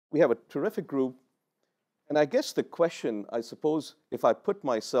we have a terrific group. And I guess the question, I suppose, if I put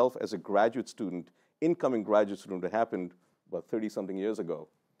myself as a graduate student, incoming graduate student, it happened about 30-something years ago,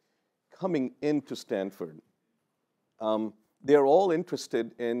 coming into Stanford, they're all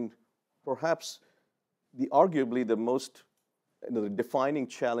interested in perhaps arguably the most the defining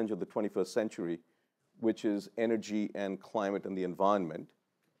challenge of the 21st century, which is energy and climate and the environment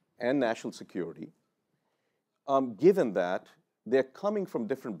and national security. Given that, they're coming from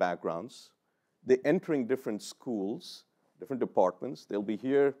different backgrounds, they're entering different schools, different departments. They'll be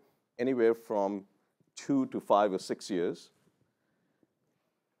here anywhere from 2 to 5 or 6 years.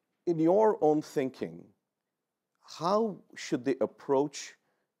 In your own thinking, how should they approach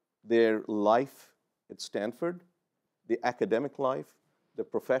their life at Stanford, the academic life, the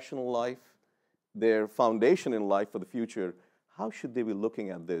professional life, their foundation in life for the future? How should they be looking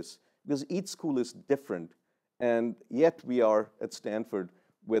at this? Because each school is different, and yet we are at Stanford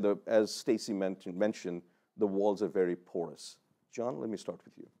where, as Stacey mentioned, the walls are very porous. John, let me start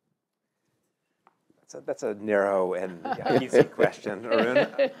with you. That's a narrow and easy question, Arun.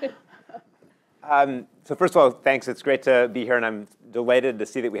 So first of all, thanks. It's great to be here, and I'm delighted to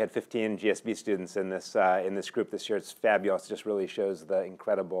see that we had 15 GSB students in this group this year. It's fabulous. It just really shows the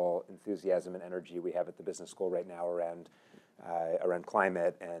incredible enthusiasm and energy we have at the business school right now around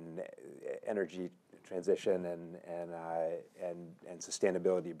climate and energy transition and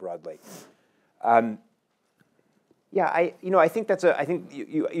sustainability broadly. Yeah, I think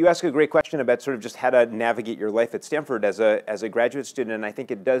you ask a great question about sort of just how to navigate your life at Stanford as a graduate student, and I think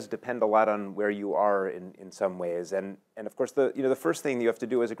it does depend a lot on where you are in some ways. And of course, the first thing you have to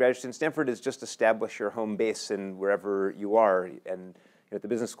do as a graduate student at Stanford is just establish your home base in wherever you are. And at the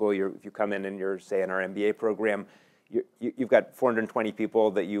business school, if you come in and you're, say, in our MBA program, you've got 420 people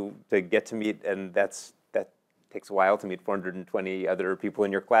that to get to meet, and that takes a while to meet 420 other people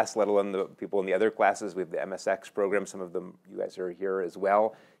in your class, let alone the people in the other classes. We have the MSX program. Some of them, you guys are here as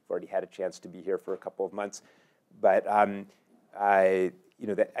well. You've already had a chance to be here for a couple of months. But I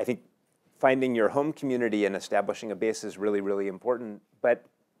think finding your home community and establishing a base is really, really important. But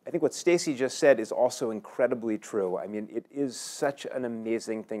I think what Stacey just said is also incredibly true. I mean, it is such an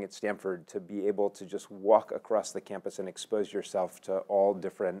amazing thing at Stanford to be able to just walk across the campus and expose yourself to all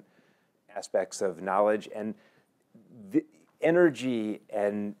different aspects of knowledge. And the energy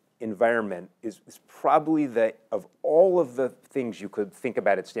and environment is probably of all of the things you could think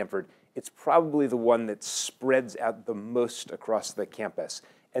about at Stanford, it's probably the one that spreads out the most across the campus.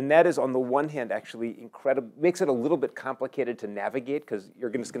 And that is, on the one hand, actually incredible, makes it a little bit complicated to navigate, because you're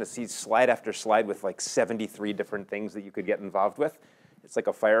just going to see slide after slide with like 73 different things that you could get involved with. It's like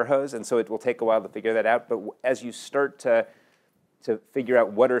a fire hose, and so it will take a while to figure that out. But as you start to figure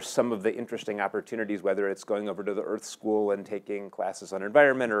out what are some of the interesting opportunities, whether it's going over to the Earth School and taking classes on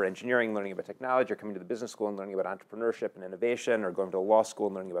environment or engineering, learning about technology, or coming to the business school and learning about entrepreneurship and innovation, or going to law school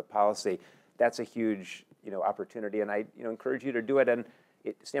and learning about policy, that's a huge opportunity. And I encourage you to do it. And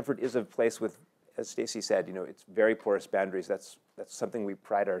Stanford is a place with, as Stacey said, it's very porous boundaries. That's something we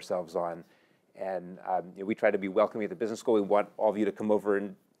pride ourselves on. And we try to be welcoming at the business school. We want all of you to come over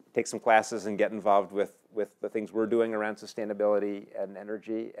and take some classes and get involved with the things we're doing around sustainability and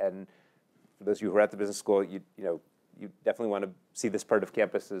energy. And for those of you who are at the business school, you definitely want to see this part of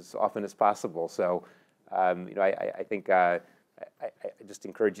campus as often as possible. So I think I just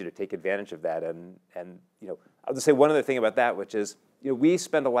encourage you to take advantage of that. And I'll just say one other thing about that, which is we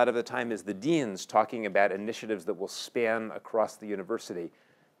spend a lot of the time as the deans talking about initiatives that will span across the university.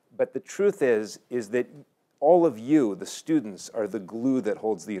 But the truth is that all of you, the students, are the glue that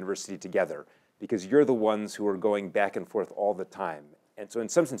holds the university together, because you're the ones who are going back and forth all the time. And so in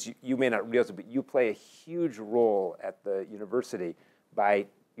some sense, you may not realize it, but you play a huge role at the university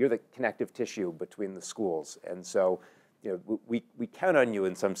you're the connective tissue between the schools. And so we count on you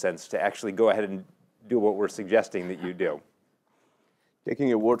in some sense to actually go ahead and do what we're suggesting that you do.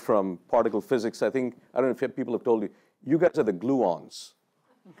 Taking a word from particle physics, I don't know if people have told you, you guys are the gluons.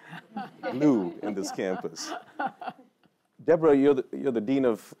 Glue in this campus. Debra, you're the dean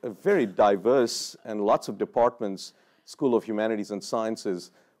of a very diverse and lots of departments, School of Humanities and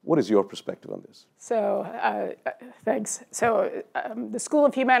Sciences. What is your perspective on this? So, thanks. So, the School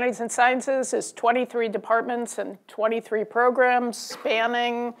of Humanities and Sciences is 23 departments and 23 programs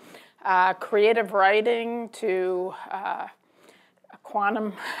spanning creative writing to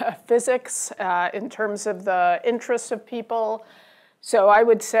quantum physics in terms of the interests of people. So I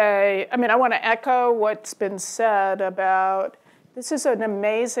would say, I want to echo what's been said about this is an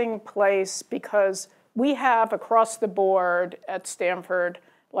amazing place because we have across the board at Stanford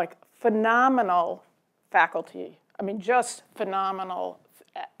like phenomenal faculty. Just phenomenal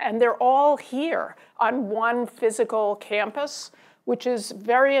and they're all here on one physical campus, which is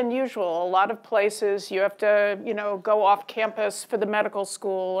very unusual. A lot of places you have to, go off campus for the medical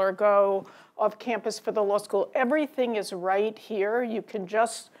school or go off campus for the law school. Everything is right here. You can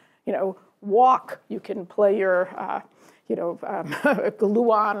just, walk. You can play your,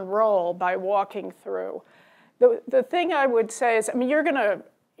 glue-on role by walking through. The thing I would say is,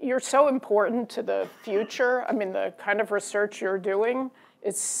 you're so important to the future. The kind of research you're doing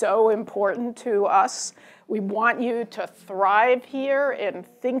is so important to us. We want you to thrive here in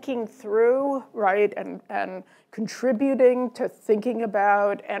thinking through, right, and contributing to thinking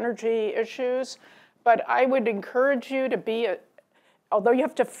about energy issues. But I would encourage you to be, although you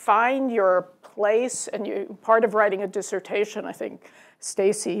have to find your place, and part of writing a dissertation, I think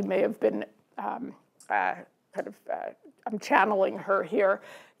Stacey may have been I'm channeling her here,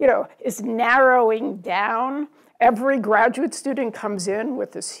 is narrowing down. Every graduate student comes in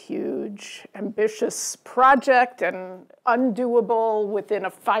with this huge, ambitious project and undoable within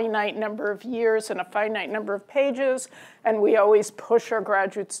a finite number of years and a finite number of pages, and we always push our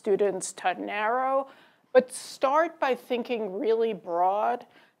graduate students to narrow. But start by thinking really broad,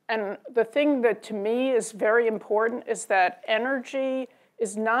 and the thing that to me is very important is that energy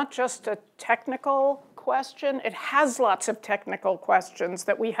is not just a technical question. It has lots of technical questions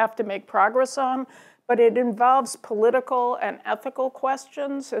that we have to make progress on, but it involves political and ethical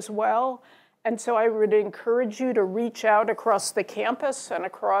questions as well. And so I would encourage you to reach out across the campus and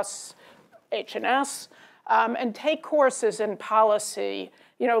across H&S and take courses in policy.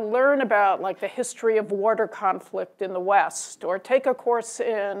 Learn about the history of water conflict in the West, or take a course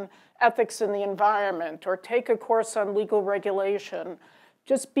in ethics in the environment, or take a course on legal regulation.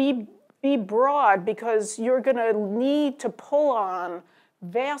 Just be broad, because you're going to need to pull on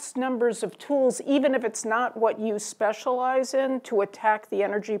vast numbers of tools, even if it's not what you specialize in, to attack the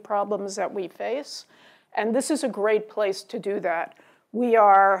energy problems that we face. And this is a great place to do that. We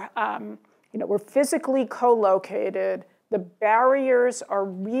are, we're physically co-located. The barriers are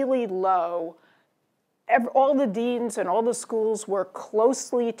really low. All the deans and all the schools work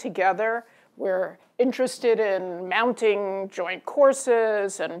closely together. We're interested in mounting joint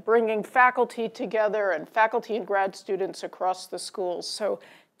courses and bringing faculty together and faculty and grad students across the schools. So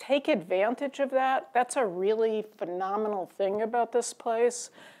take advantage of that. That's a really phenomenal thing about this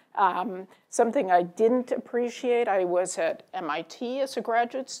place. Something I didn't appreciate, I was at MIT as a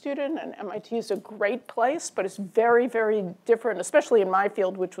graduate student, and MIT is a great place, but it's very, very different, especially in my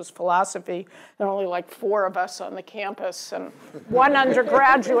field, which was philosophy. There were only 4 of us on the campus and 1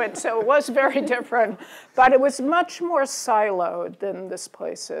 undergraduate, so it was very different. But it was much more siloed than this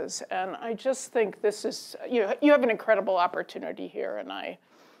place is. And I just think this is, you have an incredible opportunity here, and I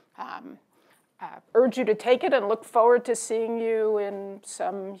urge you to take it and look forward to seeing you in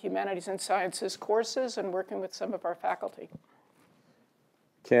some humanities and sciences courses and working with some of our faculty.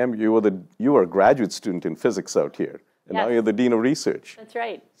 Cam, you were a graduate student in physics out here, and Yes. now you're the Dean of Research. That's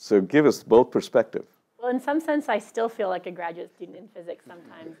right. So give us both perspective. Well, in some sense, I still feel like a graduate student in physics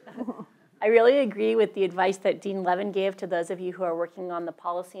sometimes. I really agree with the advice that Dean Levin gave to those of you who are working on the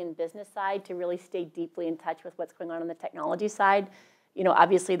policy and business side to really stay deeply in touch with what's going on the technology side.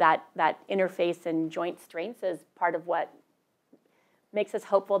 Obviously that interface and joint strengths is part of what makes us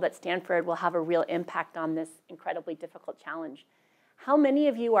hopeful that Stanford will have a real impact on this incredibly difficult challenge. How many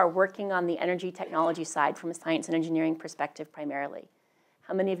of you are working on the energy technology side from a science and engineering perspective primarily?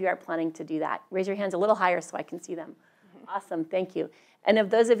 How many of you are planning to do that? Raise your hands a little higher so I can see them. Awesome, thank you. And of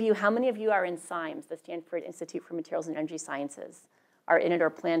those of you, how many of you are in SIMES, the Stanford Institute for Materials and Energy Sciences, are in it or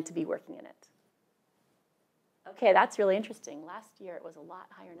plan to be working in it? Okay, that's really interesting. Last year it was a lot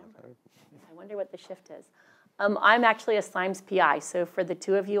higher number. I wonder what the shift is. I'm actually a SIMES PI, so for the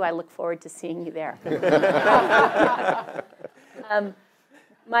 2 of you, I look forward to seeing you there.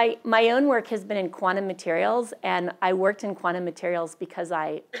 My own work has been in quantum materials, and I worked in quantum materials because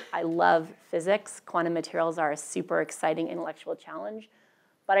I love physics. Quantum materials are a super exciting intellectual challenge.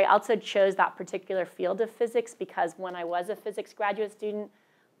 But I also chose that particular field of physics because when I was a physics graduate student,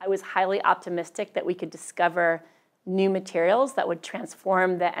 I was highly optimistic that we could discover new materials that would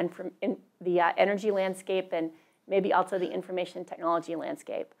transform the energy landscape and maybe also the information technology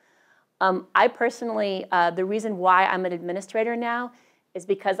landscape. I personally, the reason why I'm an administrator now is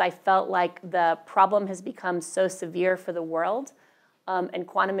because I felt like the problem has become so severe for the world, and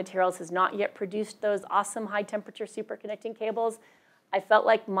quantum materials has not yet produced those awesome high temperature superconducting cables. I felt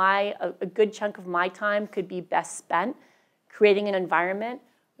like a good chunk of my time could be best spent creating an environment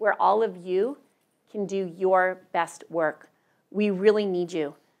where all of you can do your best work. We really need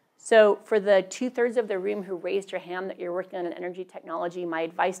you. So for the 2/3 of the room who raised your hand that you're working on an energy technology, my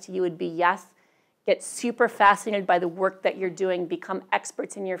advice to you would be yes, get super fascinated by the work that you're doing, become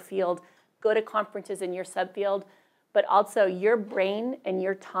experts in your field, go to conferences in your subfield, but also your brain and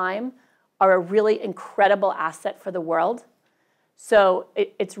your time are a really incredible asset for the world. So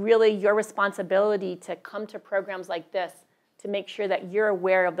it's really your responsibility to come to programs like this to make sure that you're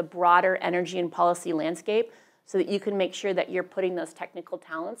aware of the broader energy and policy landscape so that you can make sure that you're putting those technical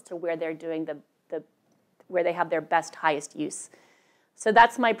talents to where they're doing where they have their best, highest use. So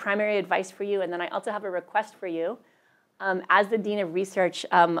that's my primary advice for you. And then I also have a request for you. As the Dean of Research,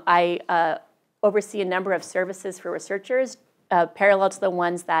 I oversee a number of services for researchers, parallel to the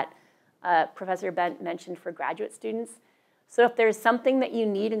ones that Professor Bent mentioned for graduate students. So if there's something that you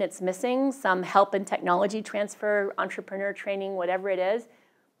need and it's missing, some help in technology transfer, entrepreneur training, whatever it is,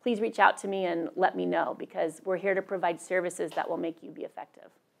 please reach out to me and let me know, because we're here to provide services that will make you be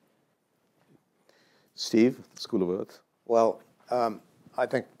effective. Steve, School of Earth. Well, I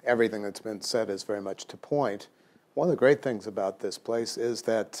think everything that's been said is very much to point. One of the great things about this place is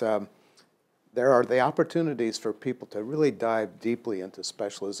that there are the opportunities for people to really dive deeply into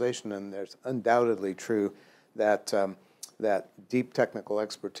specialization, and there's undoubtedly true that that deep technical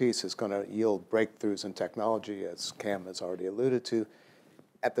expertise is going to yield breakthroughs in technology, as Cam has already alluded to.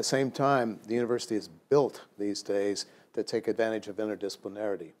 At the same time, the university is built these days to take advantage of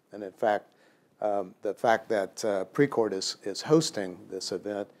interdisciplinarity. And in fact, the fact that Precourt is hosting this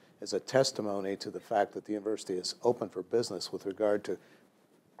event is a testimony to the fact that the university is open for business with regard to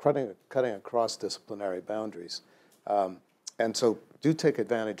cutting across disciplinary boundaries. And so do take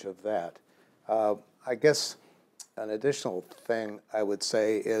advantage of that. I guess an additional thing I would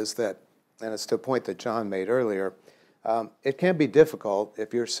say is that, and it's to a point that John made earlier, it can be difficult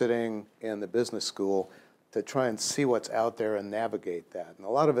if you're sitting in the business school to try and see what's out there and navigate that. And a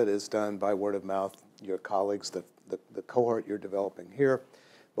lot of it is done by word of mouth, your colleagues, the cohort you're developing here.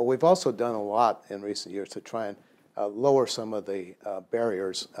 But we've also done a lot in recent years to try and lower some of the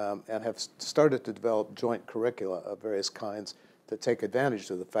barriers and have started to develop joint curricula of various kinds to take advantage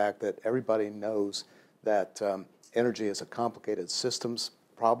of the fact that everybody knows that energy is a complicated systems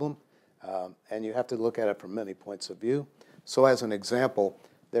problem, and you have to look at it from many points of view. So as an example,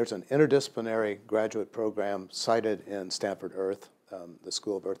 there's an interdisciplinary graduate program cited in Stanford Earth, the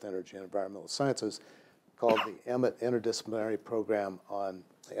School of Earth, Energy, and Environmental Sciences, called the Emmett Interdisciplinary Program on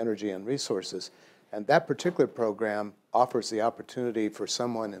Energy and Resources. And that particular program offers the opportunity for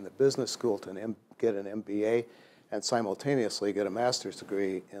someone in the business school to get an MBA and simultaneously get a master's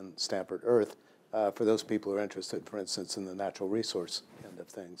degree in Stanford Earth for those people who are interested, for instance, in the natural resource end of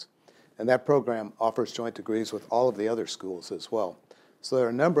things. And that program offers joint degrees with all of the other schools as well. So there are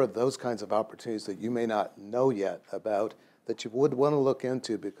a number of those kinds of opportunities that you may not know yet about that you would want to look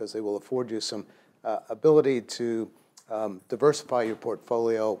into, because they will afford you some ability to diversify your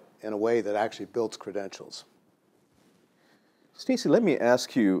portfolio in a way that actually builds credentials. Stacey, let me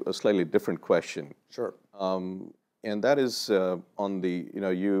ask you a slightly different question. Sure. And that is on the,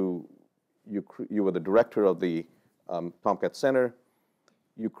 you were the director of the Tomcat Center.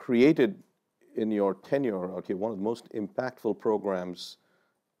 You created in your tenure out here one of the most impactful programs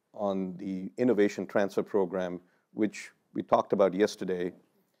on the Innovation Transfer Program, which we talked about yesterday.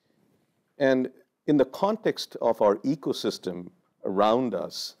 And in the context of our ecosystem around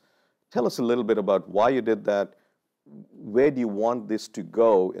us, tell us a little bit about why you did that. Where do you want this to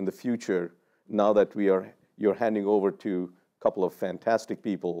go in the future now that you're handing over to a couple of fantastic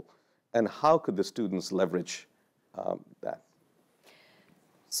people, and how could the students leverage that?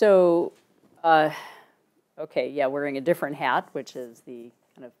 So, okay, yeah, wearing a different hat, which is the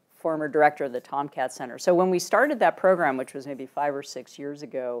kind of former director of the Tomcat Center. So when we started that program, which was maybe 5 or 6 years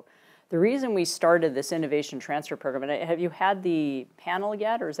ago, the reason we started this innovation transfer program, and have you had the panel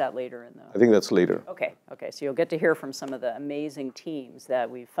yet, or is that later in the? I think that's later. Okay, so you'll get to hear from some of the amazing teams that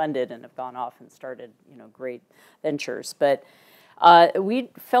we've funded and have gone off and started, great ventures. But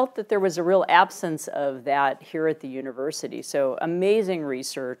we felt that there was a real absence of that here at the university. So amazing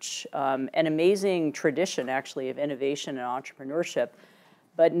research, an amazing tradition, actually, of innovation and entrepreneurship,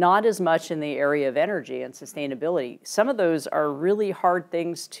 but not as much in the area of energy and sustainability. Some of those are really hard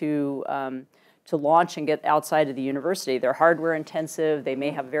things to launch and get outside of the university. They're hardware intensive, they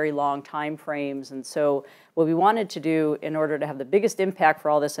may have very long time frames, and so what we wanted to do in order to have the biggest impact for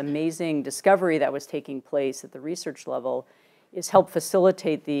all this amazing discovery that was taking place at the research level is help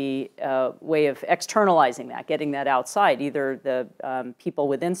facilitate the way of externalizing that, getting that outside. Either the people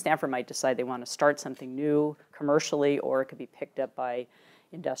within Stanford might decide they want to start something new commercially, or it could be picked up by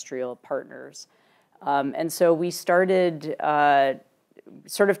industrial partners. And so we started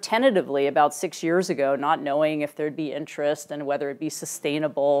sort of tentatively about 6 years ago, not knowing if there'd be interest and whether it'd be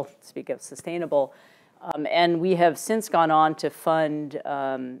sustainable, speak of sustainable. And we have since gone on to fund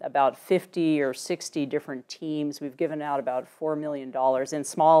about 50 or 60 different teams. We've given out about $4 million in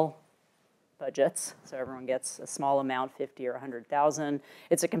small budgets, so everyone gets a small amount, 50 or 100,000.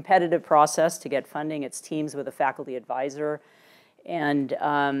 It's a competitive process to get funding. It's teams with a faculty advisor. And,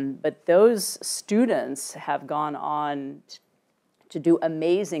 but those students have gone on to do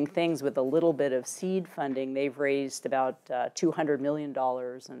amazing things with a little bit of seed funding. They've raised about $200 million,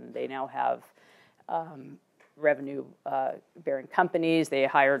 and they now have revenue-bearing companies. They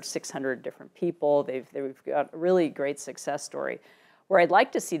hired 600 different people. They've got a really great success story. Where I'd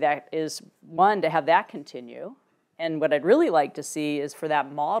like to see that is, one, to have that continue. And what I'd really like to see is for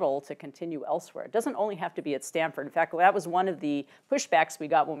that model to continue elsewhere. It doesn't only have to be at Stanford. In fact, that was one of the pushbacks we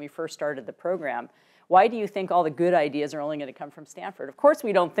got when we first started the program. Why do you think all the good ideas are only going to come from Stanford? Of course,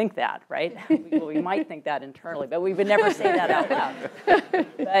 we don't think that, right? we might think that internally, but we would never say that out loud.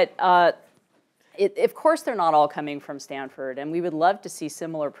 But of course, they're not all coming from Stanford, and we would love to see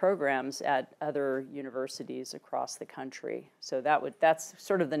similar programs at other universities across the country. So that's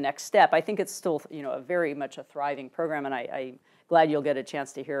sort of the next step. I think it's still, a very much a thriving program, and I'm glad you'll get a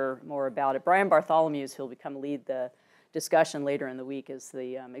chance to hear more about it. Brian Bartholomew's, who'll lead the discussion later in the week, is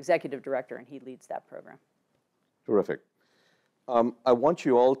the executive director, and he leads that program. Terrific. I want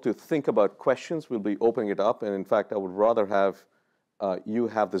you all to think about questions. We'll be opening it up, and in fact, I would rather have you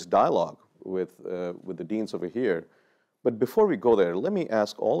have this dialogue with the deans over here. But before we go there, let me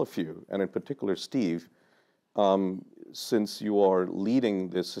ask all of you, and in particular Steve, since you are leading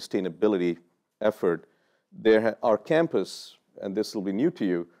this sustainability effort, our campus, and this will be new to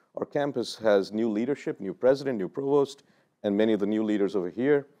you, our campus has new leadership, new president, new provost, and many of the new leaders over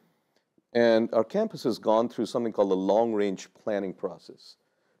here. And our campus has gone through something called the long-range planning process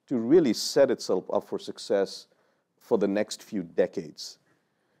to really set itself up for success for the next few decades.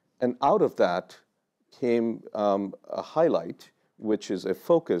 And out of that came a highlight, which is a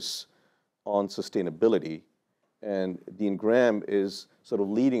focus on sustainability. And Dean Graham is sort of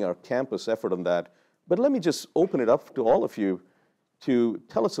leading our campus effort on that. But let me just open it up to all of you to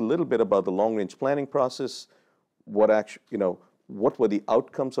tell us a little bit about the long-range planning process, what were the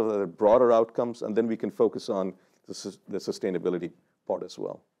outcomes of the broader outcomes, and then we can focus on the sustainability part as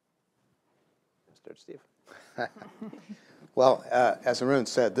well. Start, Steve. Well, as Arun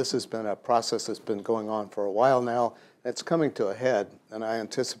said, this has been a process that's been going on for a while now. It's coming to a head, and I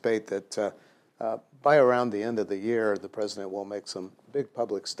anticipate that by around the end of the year, the president will make some big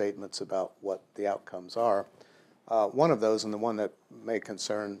public statements about what the outcomes are. One of those, and the one that may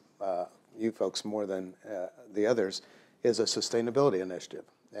concern you folks more than the others, is a sustainability initiative.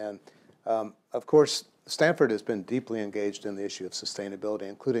 And of course, Stanford has been deeply engaged in the issue of sustainability,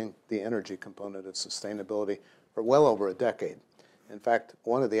 including the energy component of sustainability, for well over a decade. In fact,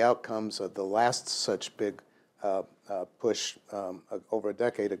 one of the outcomes of the last such big push over a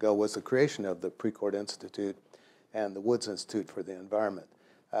decade ago was the creation of the Precourt Institute and the Woods Institute for the Environment.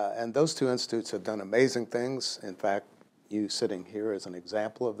 And those two institutes have done amazing things. In fact, you sitting here is an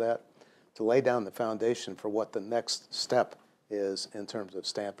example of that, to lay down the foundation for what the next step is in terms of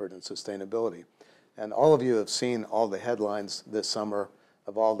Stanford and sustainability. And all of you have seen all the headlines this summer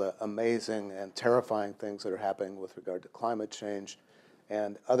of all the amazing and terrifying things that are happening with regard to climate change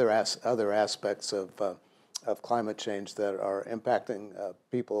and other aspects of climate change that are impacting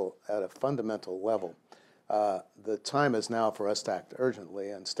people at a fundamental level. The time is now for us to act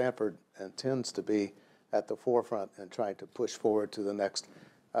urgently, and Stanford intends to be at the forefront in trying to push forward to the next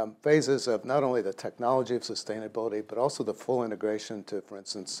phases of not only the technology of sustainability, but also the full integration to, for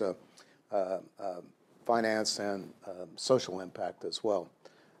instance, finance and social impact as well.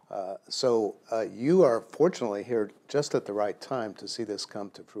 So you are fortunately here just at the right time to see this come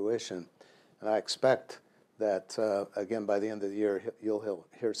to fruition. And I expect that, again, by the end of the year, you'll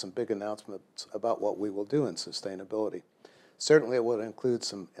hear some big announcements about what we will do in sustainability. Certainly it will include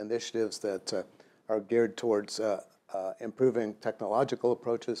some initiatives that are geared towards improving technological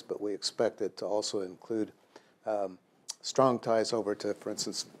approaches, but we expect it to also include strong ties over to, for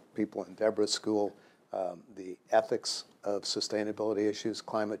instance, people in Debra's school, the ethics of sustainability issues,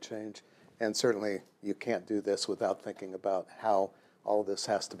 climate change, and certainly you can't do this without thinking about how all of this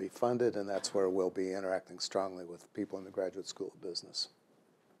has to be funded, and that's where we'll be interacting strongly with people in the Graduate School of Business.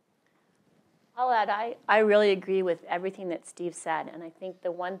 I'll add, I really agree with everything that Steve said, and I think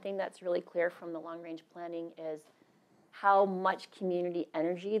the one thing that's really clear from the long-range planning is how much community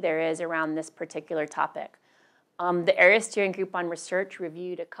energy there is around this particular topic. The Area Steering Group on Research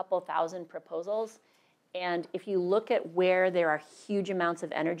reviewed a couple thousand proposals, And if you look at where there are huge amounts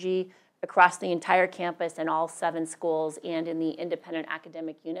of energy across the entire campus and all 7 schools and in the independent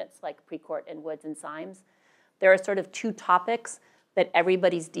academic units like Precourt and Woods and Symes, there are sort of 2 topics that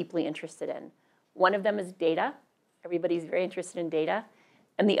everybody's deeply interested in. One of them is data. Everybody's very interested in data.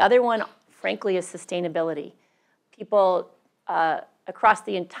 And the other one, frankly, is sustainability. People across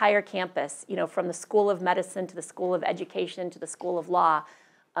the entire campus, from the School of Medicine to the School of Education to the School of Law,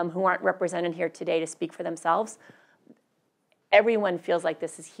 who aren't represented here today to speak for themselves, everyone feels like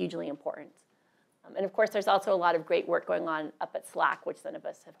this is hugely important. And of course, there's also a lot of great work going on up at SLAC, which none of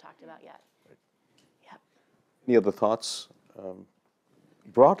us have talked about yet. Yeah. Any other thoughts?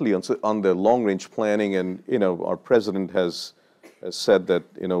 Broadly on the long-range planning, and our president has said that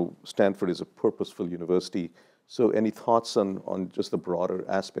Stanford is a purposeful university. So any thoughts on just the broader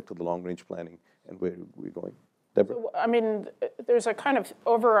aspect of the long-range planning and where we're going? Debra? So, I mean, there's a kind of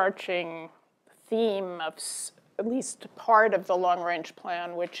overarching theme of at least part of the long-range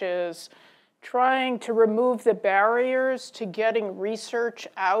plan, which is trying to remove the barriers to getting research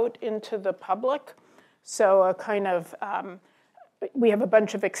out into the public. So a kind of, we have a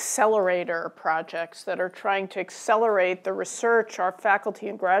bunch of accelerator projects that are trying to accelerate the research our faculty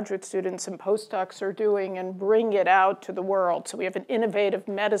and graduate students and postdocs are doing and bring it out to the world. So we have an innovative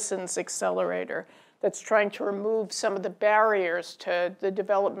medicines accelerator that's trying to remove some of the barriers to the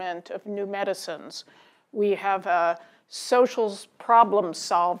development of new medicines. We have a social problem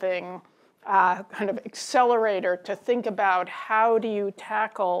solving kind of accelerator to think about how do you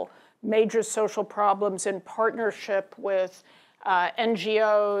tackle major social problems in partnership with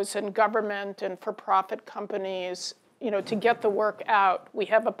NGOs and government and for-profit companies, to get the work out. We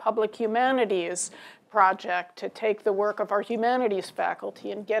have a public humanities project to take the work of our humanities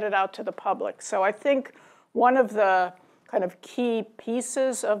faculty and get it out to the public. So I think one of the kind of key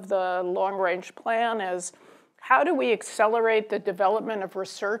pieces of the long-range plan is how do we accelerate the development of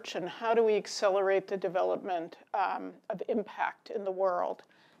research and how do we accelerate the development of impact in the world?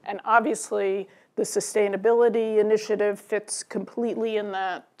 And obviously, the sustainability initiative fits completely in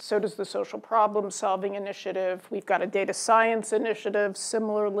that. So does the social problem solving initiative. We've got a data science initiative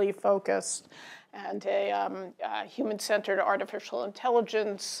similarly focused and a human-centered artificial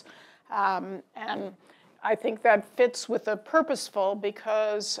intelligence. And I think that fits with the purposeful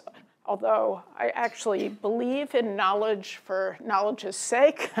because although I actually believe in knowledge for knowledge's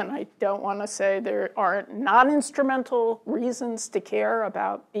sake, and I don't want to say there aren't non-instrumental reasons to care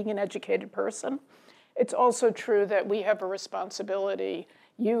about being an educated person, it's also true that we have a responsibility,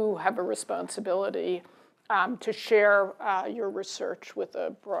 you have a responsibility to share your research with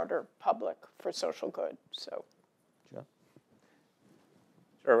a broader public for social good. So.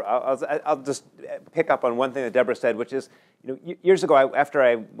 Sure. I'll just pick up on one thing that Debra said, which is, years ago, after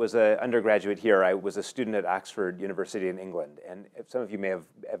I was an undergraduate here, I was a student at Oxford University in England. And some of you may have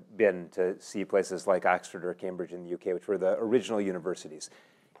been to see places like Oxford or Cambridge in the UK, which were the original universities.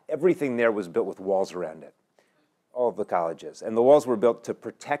 Everything there was built with walls around it, all of the colleges. And the walls were built to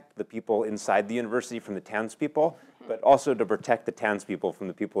protect the people inside the university from the townspeople, but also to protect the townspeople from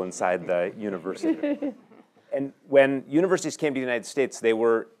the people inside the university. And when universities came to the United States, they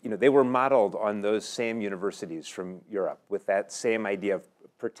were modeled on those same universities from Europe with that same idea of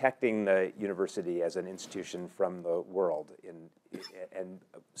protecting the university as an institution from the world and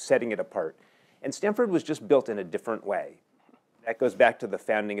setting it apart. And Stanford was just built in a different way. That goes back to the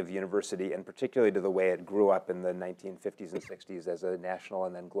founding of the university and particularly to the way it grew up in the 1950s and 60s as a national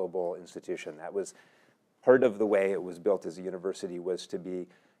and then global institution. That was part of the way it was built as a university was to be,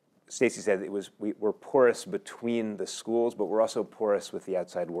 Stacey said we're porous between the schools, but we're also porous with the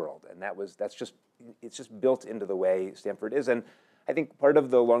outside world. And it's just built into the way Stanford is. And I think part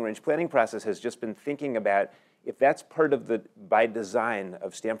of the long-range planning process has just been thinking about if that's part of the, by design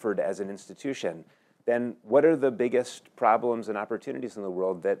of Stanford as an institution, then what are the biggest problems and opportunities in the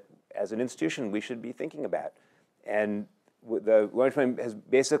world that as an institution we should be thinking about? And the long-range plan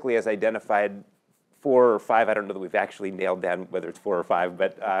has identified 4 or 5, I don't know that we've actually nailed down whether it's 4 or 5,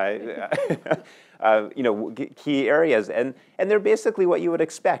 but key areas, and they're basically what you would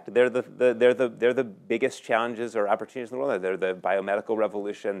expect. They're the biggest challenges or opportunities in the world. They're the biomedical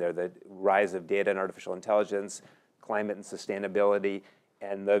revolution. They're the rise of data and artificial intelligence, climate and sustainability,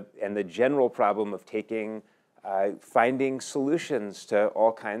 and the general problem of finding solutions to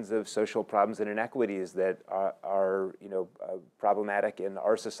all kinds of social problems and inequities that are problematic in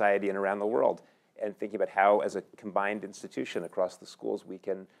our society and around the world. And thinking about how, as a combined institution across the schools, we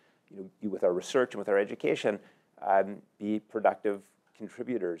can, with our research and with our education, be productive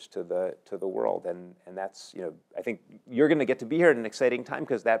contributors to the world, and that's, you know, I think you're going to get to be here at an exciting time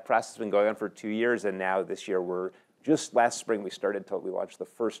because that process has been going on for 2 years, and now this year just last spring we launched the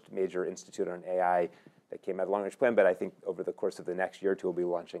first major institute on AI that came out of the long-range plan, but I think over the course of the next year or two we'll be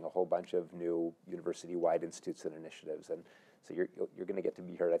launching a whole bunch of new university-wide institutes and initiatives, and so you're going to get to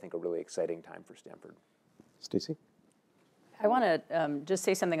be here at, I think, a really exciting time for Stanford. Stacey? I want to just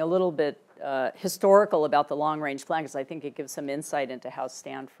say something a little bit historical about the long-range plan, because I think it gives some insight into how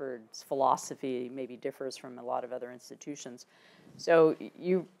Stanford's philosophy maybe differs from a lot of other institutions. So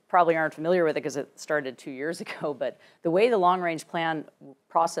you probably aren't familiar with it because it started 2 years ago, but the way the long-range plan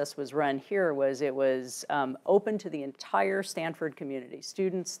process was run here was it was open to the entire Stanford community.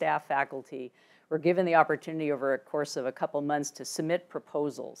 Students, staff, faculty were given the opportunity over a course of a couple months to submit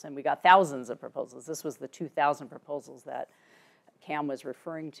proposals, and we got thousands of proposals. This was the 2,000 proposals that Cam was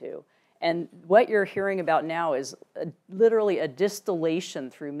referring to. And what you're hearing about now is literally a distillation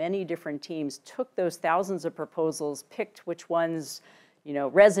through many different teams, took those thousands of proposals, picked which ones, you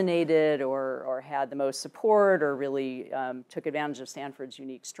know, resonated or had the most support or really took advantage of Stanford's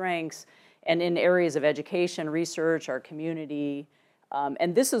unique strengths, and in areas of education, research, our community,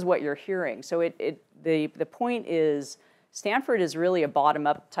 and this is what you're hearing. So the point is, Stanford is really a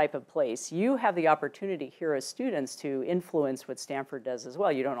bottom-up type of place. You have the opportunity here as students to influence what Stanford does as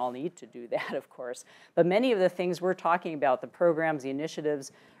well. You don't all need to do that, of course. But many of the things we're talking about, the programs, the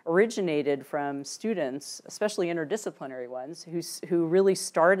initiatives, originated from students, especially interdisciplinary ones, who really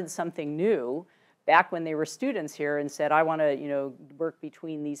started something new back when they were students here and said, I want to, you know, work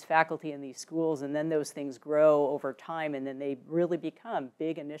between these faculty and these schools, and then those things grow over time, and then they really become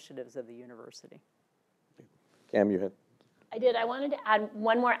big initiatives of the university. Cam, you had? I did. I wanted to add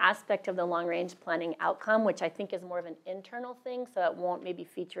one more aspect of the long-range planning outcome, which I think is more of an internal thing, so it won't maybe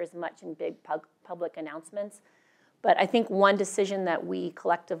feature as much in big public announcements. But I think one decision that we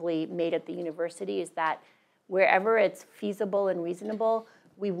collectively made at the university is that wherever it's feasible and reasonable,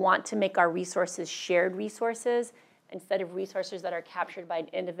 we want to make our resources shared resources instead of resources that are captured by an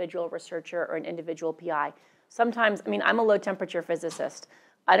individual researcher or an individual PI. Sometimes, I mean, I'm a low-temperature physicist.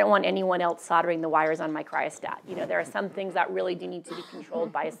 I don't want anyone else soldering the wires on my cryostat. You know, there are some things that really do need to be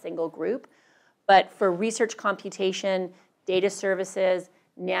controlled by a single group. But for research computation, data services,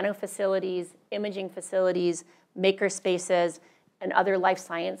 nano facilities, imaging facilities, maker spaces, and other life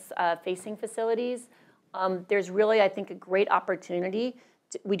science facing facilities, there's really, I think, a great opportunity.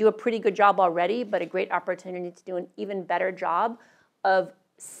 We do a pretty good job already, but a great opportunity to do an even better job of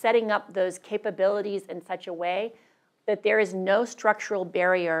setting up those capabilities in such a way that there is no structural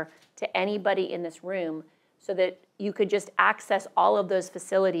barrier to anybody in this room, so that you could just access all of those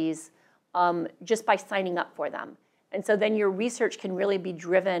facilities just by signing up for them. And so then your research can really be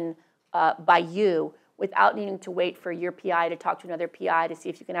driven by you without needing to wait for your PI to talk to another PI to see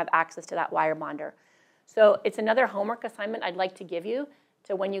if you can have access to that wire bonder. So it's another homework assignment I'd like to give you,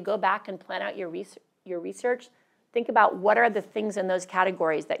 to when you go back and plan out your research, think about what are the things in those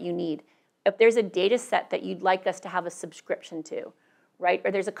categories that you need. If there's a data set that you'd like us to have a subscription to, right?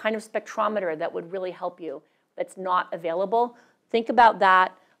 Or there's a kind of spectrometer that would really help you that's not available, think about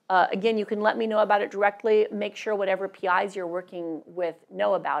that. Again, you can let me know about it directly. Make sure whatever PIs you're working with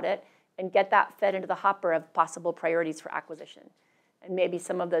know about it, and get that fed into the hopper of possible priorities for acquisition. And maybe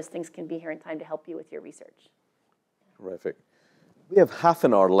some of those things can be here in time to help you with your research. Terrific. We have half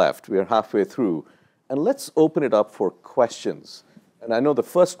an hour left. We are halfway through. And let's open it up for questions. And I know the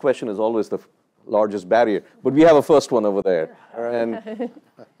first question is always the largest barrier, but we have a first one over there. And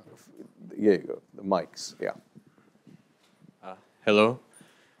here you go, the mics, yeah. Hello.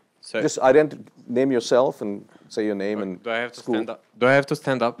 So just name yourself and say your name and do I have to school. stand up? Do I have to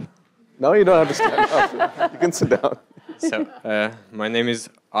stand up? No, you don't have to stand up. You can sit down. So my name is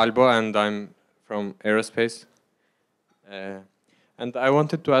Albo, and I'm from aerospace. And I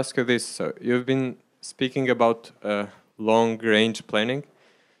wanted to ask you this. So you've been speaking about long-range planning.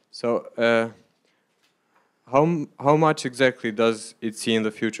 So how much exactly does it see in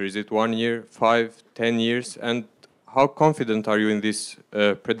the future? Is it 1 year, 5, 10 years? And how confident are you in this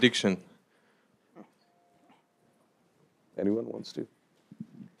prediction? Anyone wants to?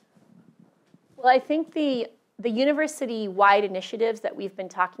 Well, I think the university-wide initiatives that we've been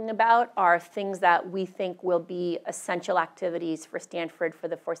talking about are things that we think will be essential activities for Stanford for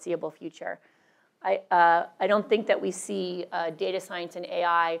the foreseeable future. I don't think that we see data science and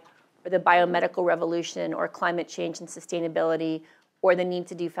AI, or the biomedical revolution, or climate change and sustainability, or the need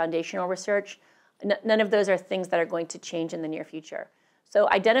to do foundational research. None of those are things that are going to change in the near future. So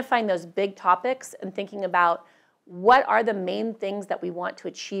identifying those big topics and thinking about what are the main things that we want to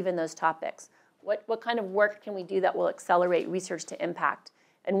achieve in those topics. What kind of work can we do that will accelerate research to impact?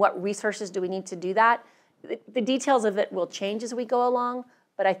 And what resources do we need to do that? The details of it will change as we go along,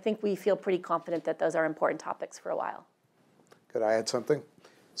 but I think we feel pretty confident that those are important topics for a while. Could I add something?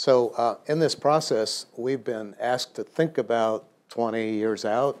 So in this process, we've been asked to think about 20 years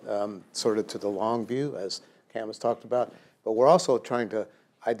out, sort of to the long view, as Cam has talked about. But we're also trying to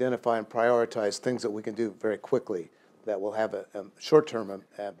identify and prioritize things that we can do very quickly that will have a short-term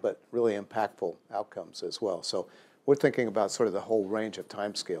but really impactful outcomes as well. So we're thinking about sort of the whole range of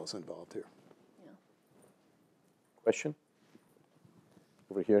timescales involved here. Yeah. Question?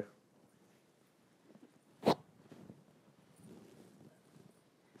 Over here.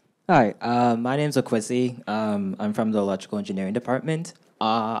 Hi, my name's Okwesi. I'm from the electrical engineering department.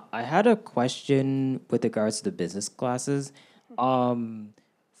 I had a question with regards to the business classes.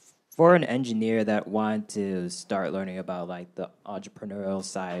 For an engineer that wanted to start learning about like the entrepreneurial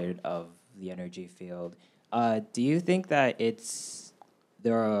side of the energy field, do you think that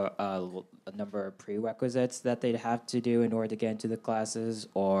there are a number of prerequisites that they'd have to do in order to get into the classes,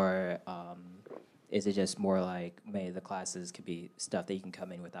 or is it just more like maybe the classes could be stuff that you can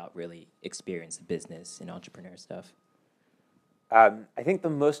come in without really experience the business and entrepreneur stuff? I think the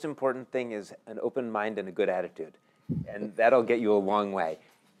most important thing is an open mind and a good attitude, and that'll get you a long way.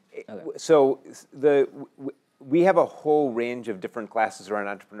 Okay. So we have a whole range of different classes around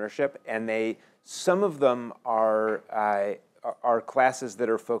entrepreneurship, and some of them are classes that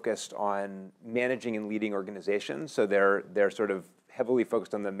are focused on managing and leading organizations. So they're sort of heavily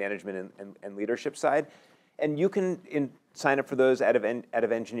focused on the management and leadership side, and you can sign up for those out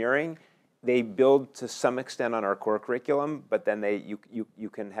of engineering. They build to some extent on our core curriculum, but then you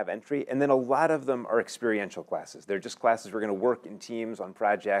can have entry. And then a lot of them are experiential classes. They're just classes we're going to work in teams on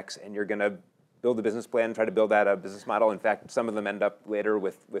projects, and you're going to build a business plan, try to build out a business model. In fact, some of them end up later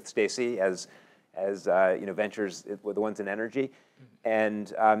with Stacey as ventures, with the ones in energy.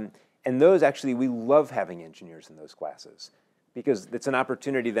 And those actually, we love having engineers in those classes, because it's an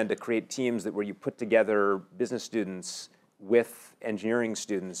opportunity then to create teams where you put together business students with engineering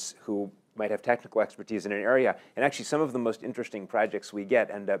students who might have technical expertise in an area. And actually, some of the most interesting projects we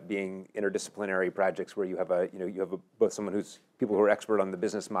get end up being interdisciplinary projects where you have both people who are expert on the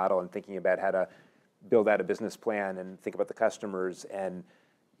business model and thinking about how to build out a business plan and think about the customers, and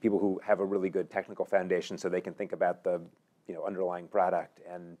people who have a really good technical foundation so they can think about the underlying product.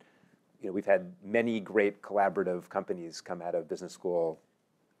 And we've had many great collaborative companies come out of business school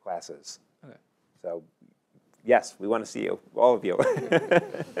classes. Okay. So yes, we want to see you, all of you.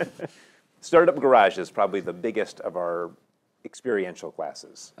 Startup Garage is probably the biggest of our experiential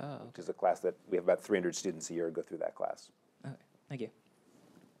classes, which is a class that we have about 300 students a year go through that class. Okay, thank you.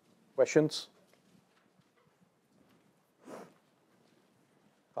 Questions?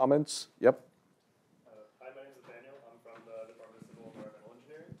 Comments? Yep. Hi, my name is Nathaniel. I'm from the Department of Civil Environmental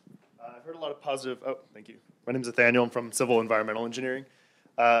Engineering. I've heard a lot of positive, thank you. My name is Nathaniel. I'm from Civil Environmental Engineering.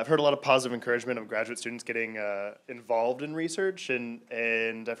 I've heard a lot of positive encouragement of graduate students getting involved in research, and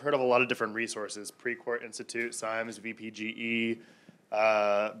I've heard of a lot of different resources: Precourt Institute, SIMES, VPGE,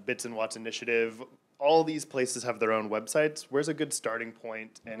 Bits and Watts Initiative. All these places have their own websites. Where's a good starting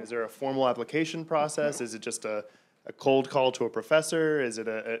point, and is there a formal application process? Is it just a cold call to a professor? Is it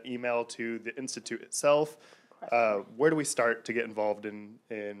an email to the institute itself? Where do we start to get involved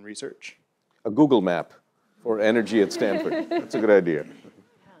in research? A Google map for energy at Stanford. That's a good idea.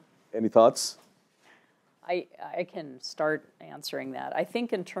 Any thoughts? I can start answering that. I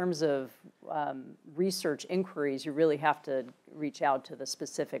think in terms of research inquiries, you really have to reach out to the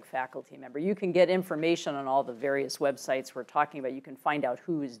specific faculty member. You can get information on all the various websites we're talking about. You can find out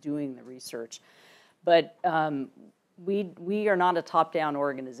who is doing the research. But we are not a top-down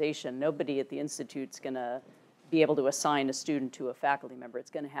organization. Nobody at the Institute's going to be able to assign a student to a faculty member.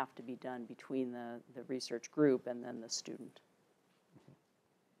 It's going to have to be done between the research group and then the student.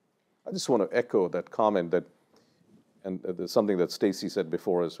 I just want to echo that comment and there's something that Stacey said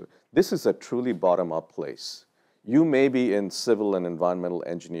before is, this is a truly bottom-up place. You may be in civil and environmental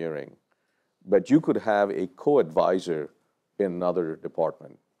engineering, but you could have a co-advisor in another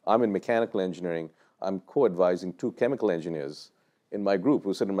department. I'm in mechanical engineering. I'm co-advising 2 chemical engineers in my group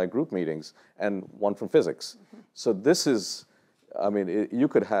who sit in my group meetings, and one from physics. So this is, you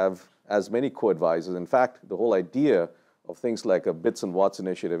could have as many co-advisors. In fact, the whole idea of things like a Bits and Watts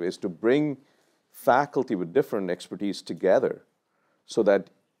initiative is to bring faculty with different expertise together so that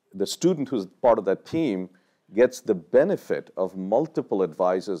the student who's part of that team gets the benefit of multiple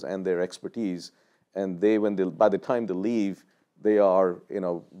advisors and their expertise, and by the time they leave, they are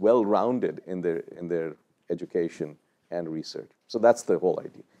well-rounded in their education and research. So that's the whole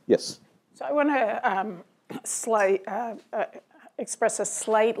idea. Yes? So I want to express a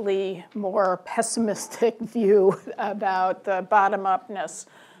slightly more pessimistic view about the bottom-upness.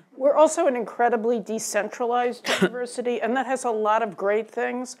 We're also an incredibly decentralized university, and that has a lot of great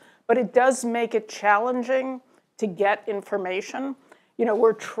things, but it does make it challenging to get information. You know,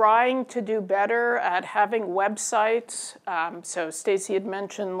 we're trying to do better at having websites. So Stacey had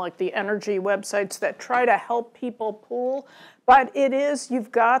mentioned like the energy websites that try to help people pool, but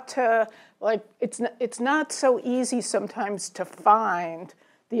you've got to, like, it's not so easy sometimes to find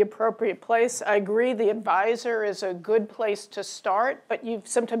the appropriate place. I agree the advisor is a good place to start, but you've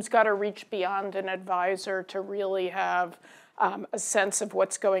sometimes got to reach beyond an advisor to really have a sense of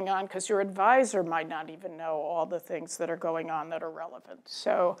what's going on, because your advisor might not even know all the things that are going on that are relevant.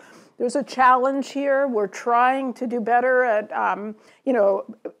 So there's a challenge here. We're trying to do better at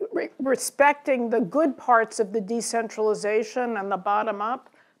respecting the good parts of the decentralization and the bottom up,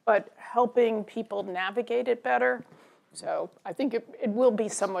 but helping people navigate it better. So I think it will be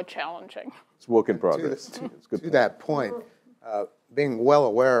somewhat challenging. It's work in progress. To that point, being well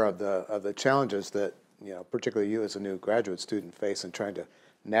aware of the challenges that particularly you as a new graduate student face in trying to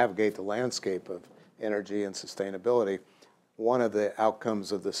navigate the landscape of energy and sustainability, one of the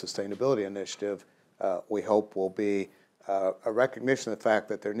outcomes of the sustainability initiative we hope will be a recognition of the fact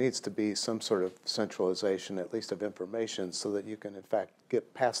that there needs to be some sort of centralization, at least of information, so that you can in fact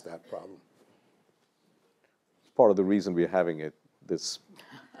get past that problem. Part of the reason we're having this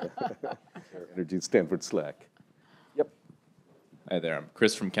Energy Stanford SLAC. Yep. Hi there, I'm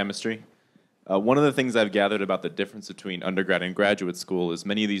Chris from chemistry. One of the things I've gathered about the difference between undergrad and graduate school is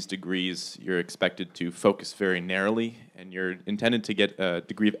many of these degrees you're expected to focus very narrowly and you're intended to get a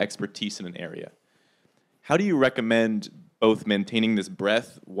degree of expertise in an area. How do you recommend both maintaining this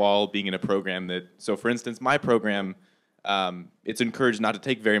breadth while being in a program that, so for instance, my program, it's encouraged not to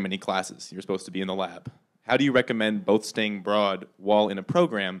take very many classes. You're supposed to be in the lab. How do you recommend both staying broad while in a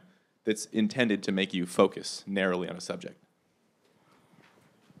program that's intended to make you focus narrowly on a subject?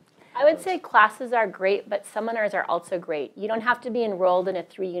 I would say classes are great, but seminars are also great. You don't have to be enrolled in a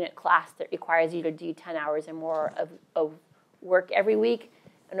 3-unit class that requires you to do 10 hours or more of work every week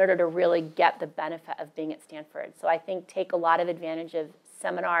in order to really get the benefit of being at Stanford. So I think take a lot of advantage of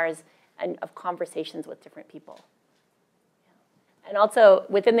seminars and of conversations with different people. And also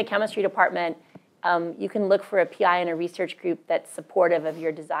within the chemistry department, you can look for a PI and a research group that's supportive of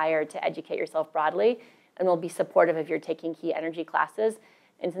your desire to educate yourself broadly and will be supportive of your taking key energy classes.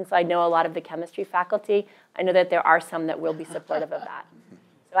 And since I know a lot of the chemistry faculty, I know that there are some that will be supportive of that.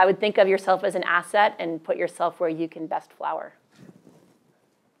 So I would think of yourself as an asset and put yourself where you can best flower.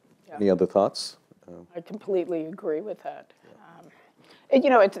 Any other thoughts? I completely agree with that.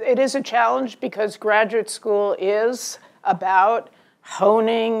 It is a challenge because graduate school is about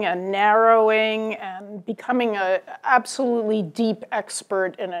honing and narrowing and becoming an absolutely deep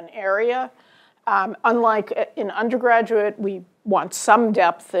expert in an area. Unlike in undergraduate, we want some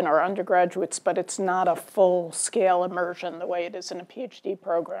depth in our undergraduates, but it's not a full-scale immersion the way it is in a PhD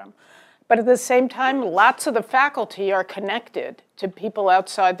program. But at the same time, lots of the faculty are connected to people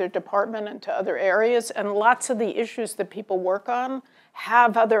outside their department and to other areas, and lots of the issues that people work on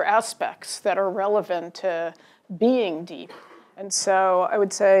have other aspects that are relevant to being deep. And so I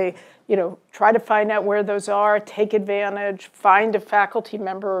would say, try to find out where those are, take advantage, find a faculty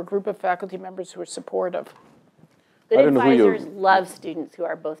member or a group of faculty members who are supportive. Good advisors love students who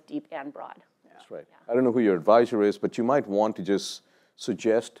are both deep and broad. That's right. I don't know who your advisor is, but you might want to just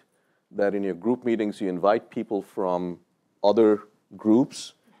suggest that in your group meetings you invite people from other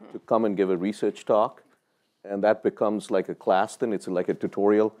groups to come and give a research talk, and that becomes like a class then. It's like a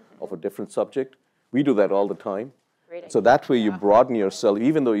tutorial of a different subject. We do that all the time. So that way you broaden yourself,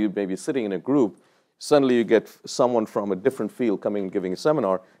 even though you may be sitting in a group, suddenly you get someone from a different field coming and giving a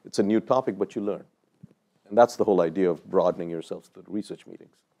seminar. It's a new topic, but you learn. And that's the whole idea of broadening yourselves to the research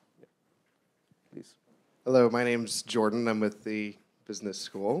meetings. Yeah. Please. Hello, my name's Jordan. I'm with the business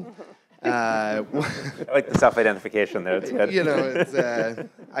school. I like the self-identification there. It's good.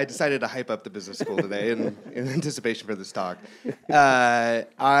 I decided to hype up the business school today in anticipation for this talk. One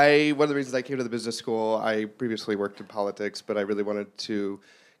of the reasons I came to the business school, I previously worked in politics, but I really wanted to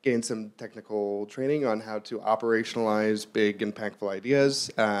gain some technical training on how to operationalize big, impactful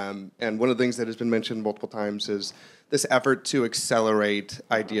ideas. And one of the things that has been mentioned multiple times is this effort to accelerate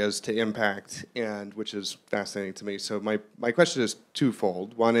ideas to impact, and which is fascinating to me. So my question is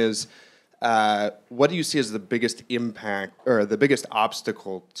twofold. One is, what do you see as the biggest impact or the biggest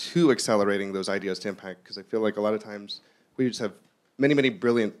obstacle to accelerating those ideas to impact? Because I feel like a lot of times we just have many, many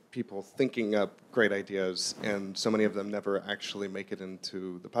brilliant people thinking up great ideas, and so many of them never actually make it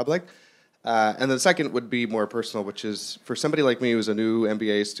into the public. And the second would be more personal, which is for somebody like me who's a new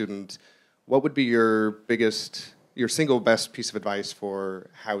MBA student, what would be your single best piece of advice for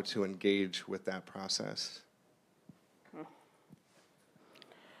how to engage with that process?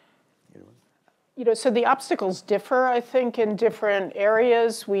 So the obstacles differ, I think, in different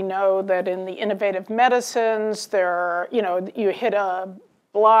areas. We know that in the innovative medicines, you hit a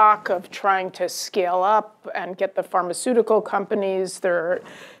block of trying to scale up and get the pharmaceutical companies. There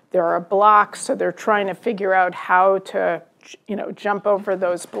are blocks, so they're trying to figure out how to, jump over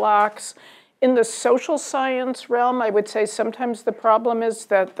those blocks. In the social science realm, I would say sometimes the problem is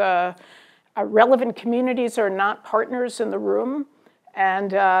that the relevant communities are not partners in the room.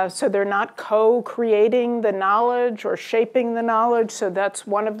 And so they're not co-creating the knowledge or shaping the knowledge. So that's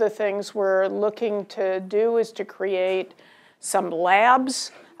one of the things we're looking to do, is to create some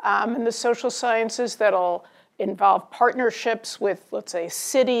labs in the social sciences that'll involve partnerships with, let's say,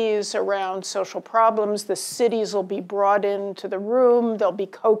 cities around social problems. The cities will be brought into the room. They'll be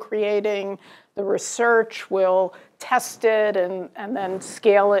co-creating the research. We'll test it and then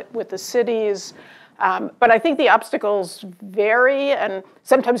scale it with the cities. But I think the obstacles vary, and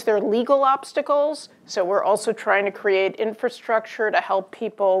sometimes they're legal obstacles. So we're also trying to create infrastructure to help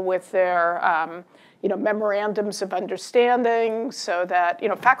people with their memorandums of understanding, so that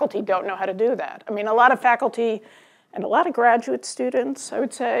faculty don't know how to do that. I mean, a lot of faculty and a lot of graduate students, I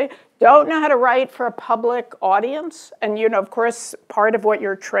would say, don't know how to write for a public audience. And of course, part of what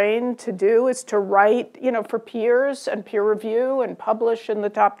you're trained to do is to write for peers and peer review and publish in the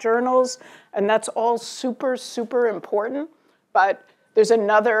top journals. And that's all super, super important. But there's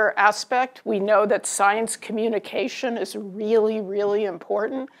another aspect. We know that science communication is really, really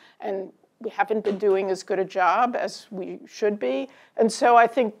important. And we haven't been doing as good a job as we should be. And so I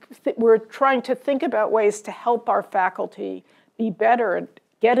think we're trying to think about ways to help our faculty be better at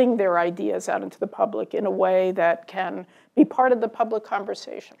getting their ideas out into the public in a way that can be part of the public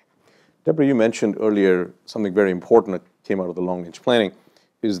conversation. Debra, you mentioned earlier something very important that came out of the long-range planning,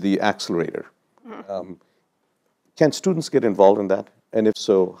 is the accelerator. Mm-hmm. Can students get involved in that? And if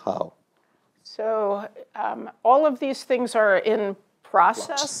so, how? So all of these things are in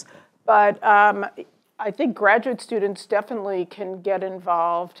process. But I think graduate students definitely can get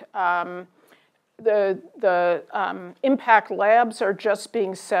involved. The impact labs are just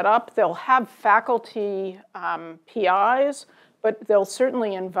being set up. They'll have faculty PIs, but they'll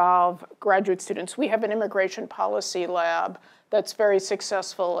certainly involve graduate students. We have an immigration policy lab that's very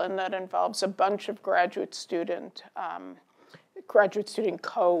successful, and that involves a bunch of graduate student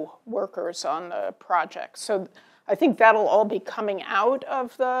co-workers on the project. So I think that'll all be coming out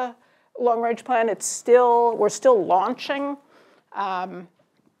of the long-range plan. We're still launching, and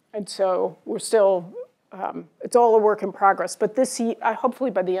so we're still, it's all a work in progress. But this year,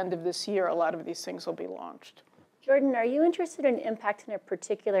 hopefully by the end of this year, a lot of these things will be launched. Jordan, are you interested in impact in a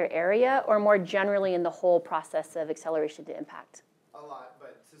particular area, or more generally in the whole process of acceleration to impact? A lot,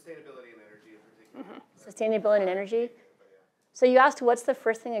 but sustainability and energy in particular. Mm-hmm. Sustainability and energy? So you asked what's the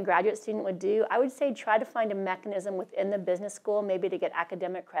first thing a graduate student would do. I would say try to find a mechanism within the business school, maybe to get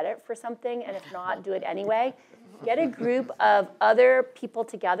academic credit for something, and if not, do it anyway. Get a group of other people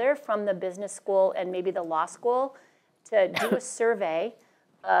together from the business school and maybe the law school to do a survey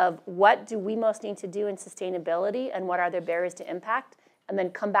of what do we most need to do in sustainability and what are their barriers to impact, and then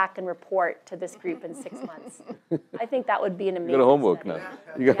come back and report to this group in 6 months. I think that would be an amazing You got a homework study. now.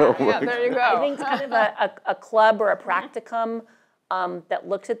 You got homework. Yeah, there you go. I think kind of a club or a practicum that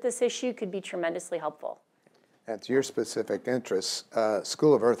looks at this issue could be tremendously helpful. And to your specific interests,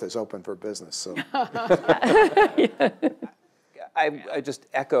 School of Earth is open for business. So. I just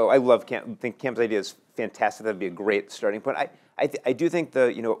echo. I love think Cam's idea is fantastic. That'd be a great starting point. I do think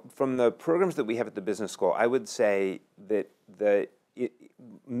from the programs that we have at the business school, I would say that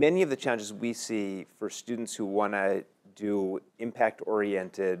many of the challenges we see for students who want to do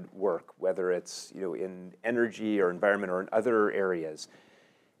impact-oriented work, whether it's in energy or environment or in other areas,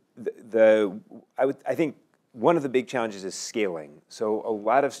 I think one of the big challenges is scaling. So a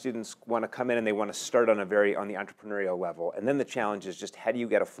lot of students want to come in and they want to start on the entrepreneurial level, and then the challenge is just how do you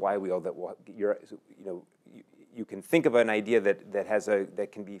get a flywheel that will you can think of an idea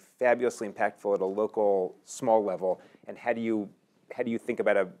that can be fabulously impactful at a local small level, and how do you think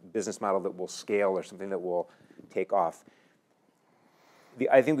about a business model that will scale or something that will take off?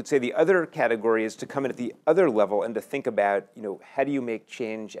 I think we'd say the other category is to come in at the other level and to think about, how do you make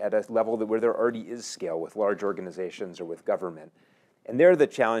change at a level where there already is scale with large organizations or with government? And there the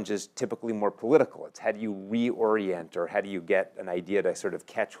challenge is typically more political. It's how do you reorient, or how do you get an idea to sort of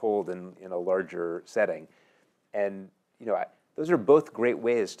catch hold in a larger setting? And those are both great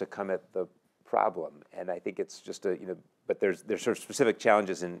ways to come at the problem. And I think it's just but there's sort of specific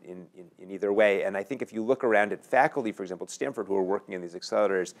challenges in either way. And I think if you look around at faculty, for example, at Stanford, who are working in these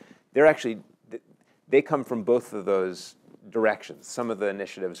accelerators, they come from both of those directions. Some of the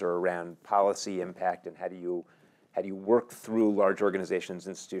initiatives are around policy impact and how do you work through large organizations,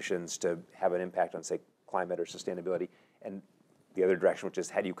 institutions to have an impact on, say, climate or sustainability, and the other direction, which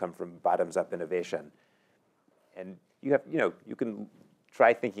is how do you come from bottoms-up innovation. And you can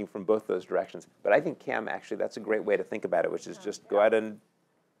try thinking from both those directions. But I think, Cam, actually, that's a great way to think about it, which is just go out and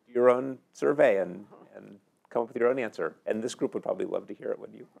do your own survey and come up with your own answer. And this group would probably love to hear it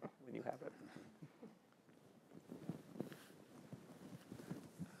when you have it.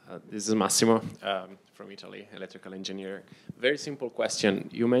 This is Massimo from Italy, electrical engineer. Very simple question.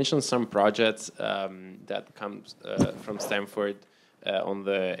 You mentioned some projects that comes from Stanford on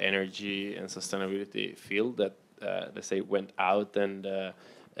the energy and sustainability field that, let's say, went out and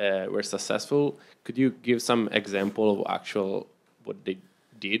were successful. Could you give some example of actual what they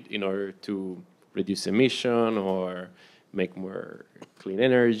did in order to reduce emission or make more clean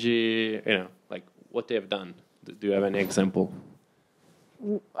energy? Like what they have done. Do you have any example?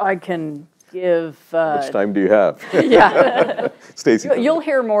 I can give... How much time do you have? Yeah. Stacey. You'll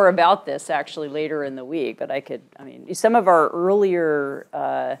hear more about this actually later in the week, but some of our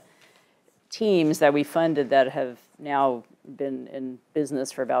earlier teams that we funded that have now been in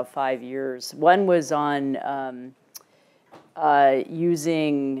business for about 5 years. One was on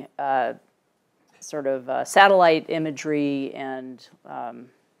using sort of satellite imagery and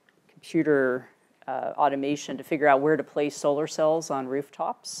computer automation to figure out where to place solar cells on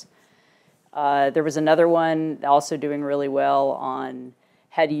rooftops. There was another one also doing really well on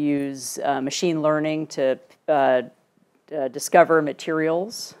how to use machine learning to discover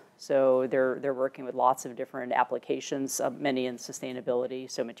materials. So they're working with lots of different applications, many in sustainability.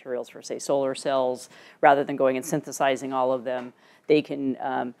 So materials for, say, solar cells, rather than going and synthesizing all of them, they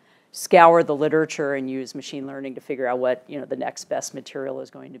can scour the literature and use machine learning to figure out what the next best material is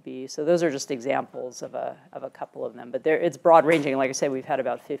going to be. So those are just examples of a couple of them. But it's broad ranging. Like I said, we've had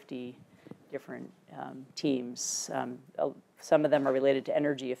about 50 different teams. Some of them are related to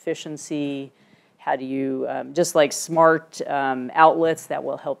energy efficiency. How do you, just like smart outlets that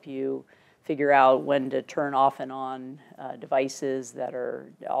will help you figure out when to turn off and on devices that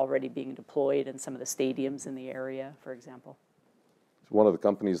are already being deployed in some of the stadiums in the area, for example. One of the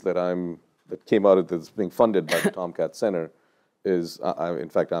companies that came out of this being funded by the Tomcat Center is, in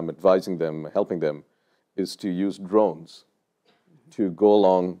fact, I'm advising them, helping them, is to use drones to go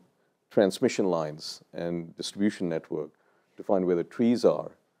along transmission lines and distribution network to find where the trees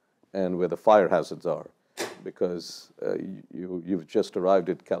are and where the fire hazards are. Because you've just arrived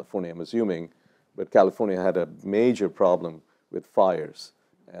at California, I'm assuming, but California had a major problem with fires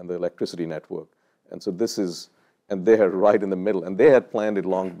and the electricity network. And so this is, and they are right in the middle. And they had planned it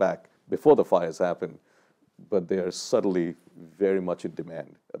long back, before the fires happened, but they are subtly very much in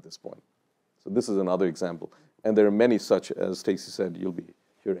demand at this point. So this is another example. And there are many such, as Stacey said, you'll be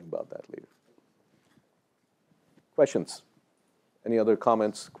hearing about that later. Questions? Any other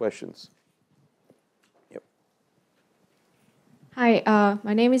comments, questions? Yep. Hi,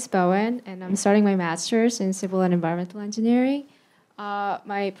 my name is Bowen, and I'm starting my master's in civil and environmental engineering.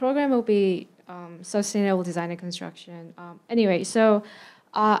 My program will be sustainable design and construction. Anyway, so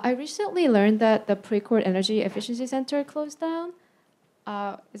I recently learned that the Precourt Energy Efficiency Center closed down.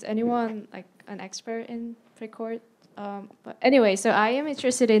 Is anyone like an expert in Precourt? But anyway, so I am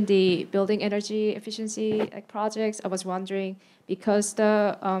interested in the building energy efficiency projects. I was wondering, because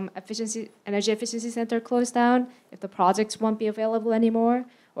the Energy Efficiency Center closed down, if the projects won't be available anymore,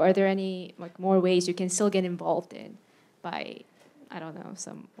 or are there any more ways you can still get involved in by, I don't know,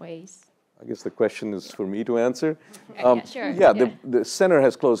 some ways? I guess the question is for me to answer. Yeah, sure. Yeah, the center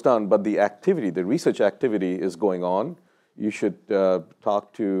has closed down, but the activity, the research activity is going on. You should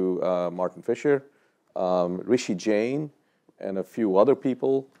talk to Martin Fisher, Rishi Jain, and a few other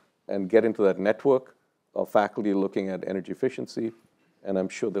people, and get into that network of faculty looking at energy efficiency, and I'm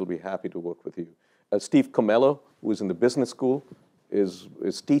sure they'll be happy to work with you. Steve Comello, who is in the business school, is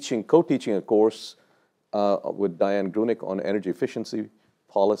co-teaching a course with Diane Grunick on energy efficiency,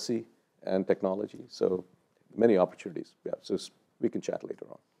 policy, and technology. So many opportunities. Yeah, so we can chat later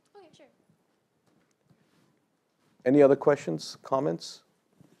on. Okay, sure. Any other questions, comments?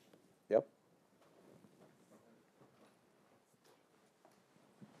 Yep.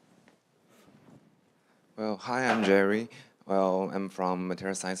 Well, hi, I'm Jerry. Well, I'm from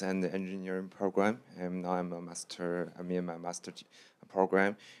Material Science and Engineering program, and now I'm in my master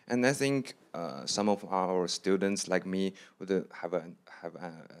program. And I think some of our students, like me, would have an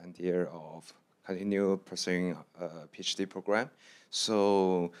idea of continue pursuing a PhD program.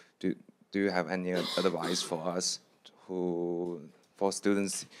 So do you have any advice for us for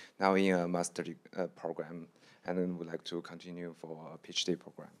students now in a master program and then would like to continue for a PhD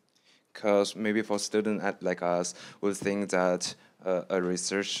program? Because maybe for students like us, would think that a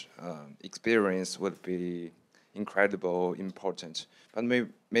research experience would be incredible important. But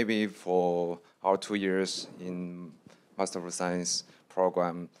maybe for our 2 years in Master of Science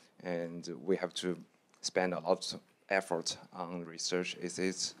program, and we have to spend a lot of effort on research. Is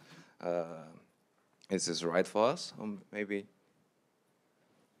this right for us? Or maybe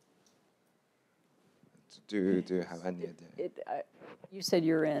do you have any idea? You said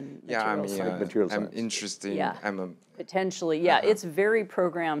you're in materials science. I'm interested. Yeah, potentially. Yeah, it's very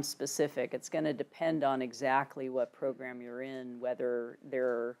program specific. It's going to depend on exactly what program you're in, whether there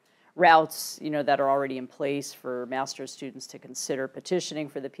are routes, that are already in place for master's students to consider petitioning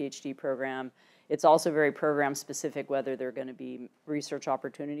for the PhD program. It's also very program specific whether there are going to be research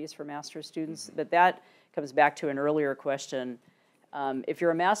opportunities for master's students. But that comes back to an earlier question. If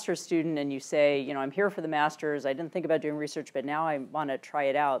you're a master's student and you say, I'm here for the master's, I didn't think about doing research, but now I want to try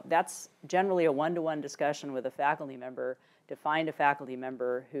it out, that's generally a one-to-one discussion with a faculty member to find a faculty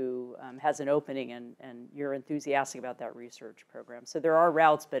member who has an opening and you're enthusiastic about that research program. So there are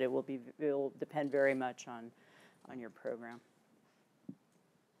routes, but it will depend very much on your program.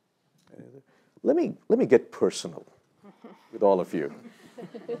 Let me get personal with all of you.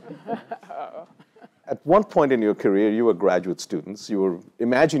 At one point in your career, you were graduate students.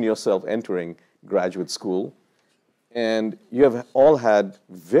 Imagine yourself entering graduate school, and you have all had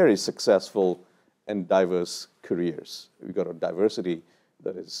very successful and diverse careers. We've got a diversity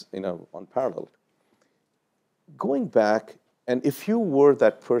that is, unparalleled. Going back, and if you were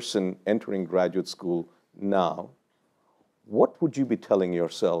that person entering graduate school now, what would you be telling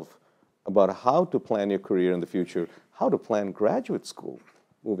yourself about how to plan your career in the future, how to plan graduate school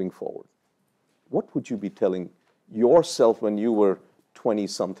moving forward? What would you be telling yourself when you were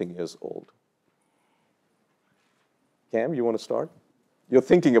 20-something years old? Cam, you want to start? You're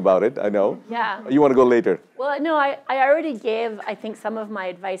thinking about it, I know. Yeah. You want to go later? Well, no, I already gave, I think, some of my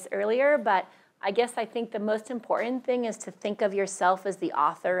advice earlier, but I think the most important thing is to think of yourself as the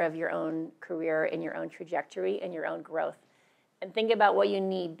author of your own career and your own trajectory and your own growth. And think about what you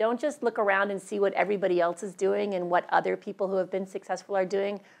need. Don't just look around and see what everybody else is doing and what other people who have been successful are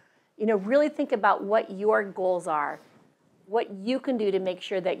doing. Really think about what your goals are, what you can do to make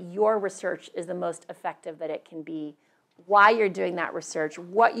sure that your research is the most effective that it can be, why you're doing that research,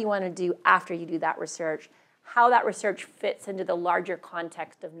 what you want to do after you do that research, how that research fits into the larger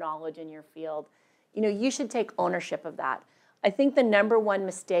context of knowledge in your field. You should take ownership of that. I think the #1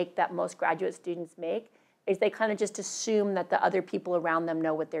 mistake that most graduate students make is they kind of just assume that the other people around them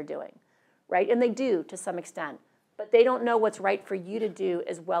know what they're doing, right? And they do to some extent. But they don't know what's right for you to do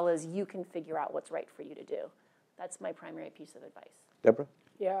as well as you can figure out what's right for you to do. That's my primary piece of advice. Debra?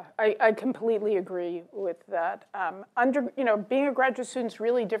 Yeah, I completely agree with that. Being a graduate student is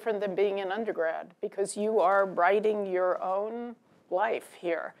really different than being an undergrad because you are writing your own life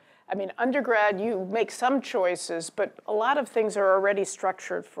here. Undergrad, you make some choices, but a lot of things are already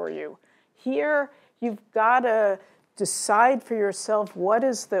structured for you. Here, you've got to decide for yourself what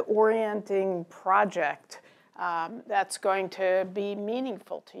is the orienting project that's going to be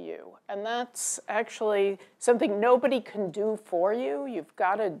meaningful to you. And that's actually something nobody can do for you. You've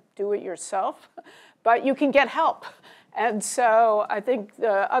got to do it yourself, but you can get help. And so I think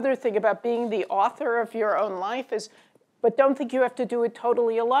the other thing about being the author of your own life is, but don't think you have to do it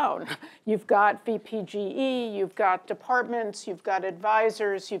totally alone. You've got VPGE, you've got departments, you've got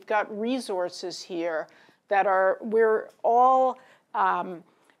advisors, you've got resources here that we're all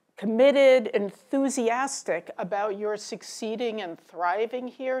committed, enthusiastic about your succeeding and thriving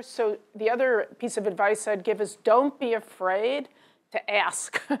here. So the other piece of advice I'd give is don't be afraid to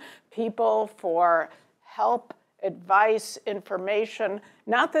ask people for help, advice, information.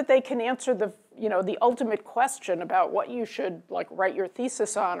 Not that they can answer the ultimate question about what you should write your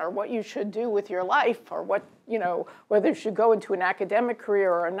thesis on or what you should do with your life or whether you should go into an academic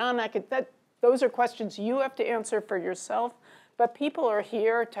career or a non-academic. Those are questions you have to answer for yourself. But people are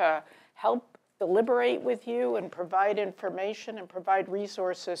here to help deliberate with you and provide information and provide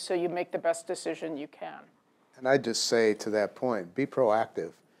resources so you make the best decision you can. And I'd just say to that point, be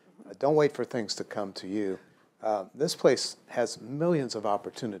proactive. Don't wait for things to come to you. This place has millions of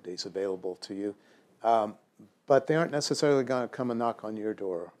opportunities available to you, but they aren't necessarily going to come and knock on your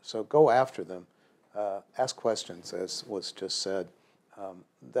door. So go after them. Ask questions, as was just said.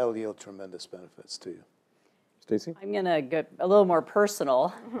 that'll yield tremendous benefits to you. Stacey? I'm going to get a little more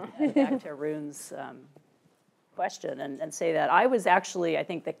personal, back to Arun's question, and say that I was actually, I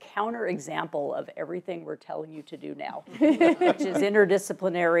think, the counterexample of everything we're telling you to do now, which is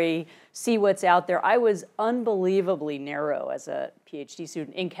interdisciplinary, see what's out there. I was unbelievably narrow as a PhD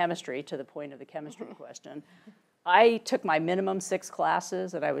student in chemistry, to the point of the chemistry question. I took my minimum 6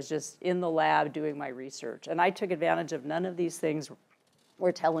 classes, and I was just in the lab doing my research. And I took advantage of none of these things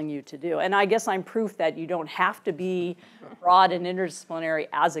we're telling you to do. And I guess I'm proof that you don't have to be broad and interdisciplinary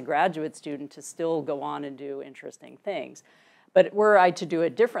as a graduate student to still go on and do interesting things. But were I to do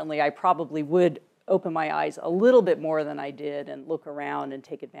it differently, I probably would open my eyes a little bit more than I did and look around and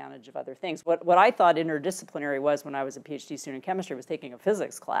take advantage of other things. What I thought interdisciplinary was when I was a PhD student in chemistry was taking a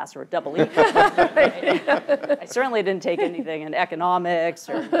physics class or a double E. I certainly didn't take anything in economics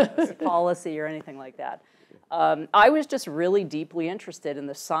or policy or anything like that. I was just really deeply interested in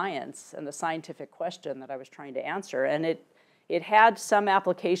the science and the scientific question that I was trying to answer. And it had some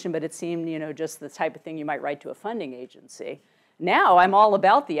application, but it seemed, just the type of thing you might write to a funding agency. Now I'm all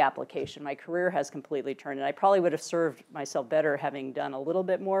about the application. My career has completely turned, and I probably would have served myself better having done a little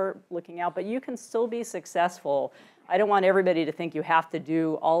bit more looking out, but you can still be successful. I don't want everybody to think you have to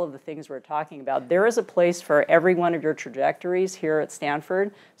do all of the things we're talking about. There is a place for every one of your trajectories here at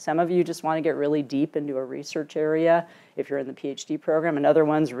Stanford. Some of you just want to get really deep into a research area if you're in the PhD program, and other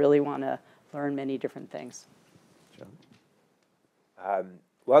ones really want to learn many different things.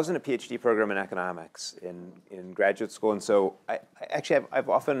 Well, I was in a PhD program in economics in graduate school, and so I've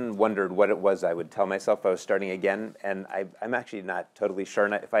often wondered what it was I would tell myself if I was starting again, and I'm actually not totally sure.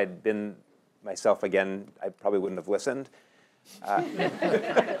 And if I had been myself again, I probably wouldn't have listened.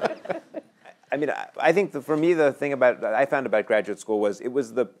 I mean, I think for me, the thing I found about graduate school was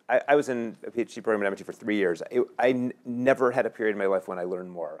I was in a PhD program at MIT for 3 years. I never had a period in my life when I learned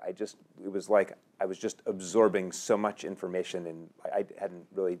more. It was like I was just absorbing so much information, and I hadn't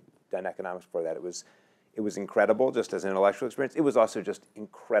really done economics before that. It was incredible just as an intellectual experience. It was also just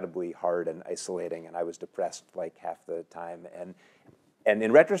incredibly hard and isolating, and I was depressed like half the time. And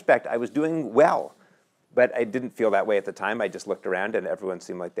in retrospect, I was doing well. But I didn't feel that way at the time. I just looked around, and everyone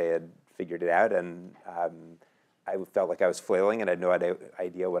seemed like they had figured it out. And I felt like I was flailing, and I had no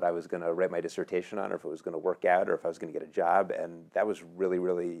idea what I was going to write my dissertation on, or if it was going to work out, or if I was going to get a job. And that was really,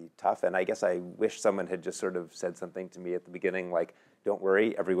 really tough. And I guess I wish someone had just sort of said something to me at the beginning, like, don't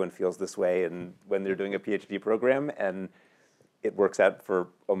worry, everyone feels this way and when they're doing a PhD program. And it works out for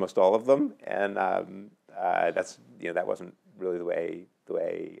almost all of them. And that wasn't really the way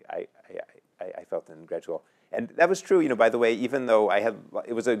I felt in grad school. And that was true, by the way, even though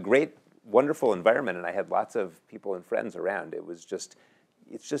it was a great, wonderful environment, and I had lots of people and friends around.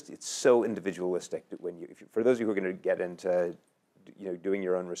 It's so individualistic that for those of you who are going to get into, doing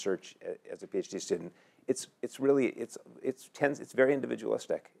your own research as a PhD student, it's very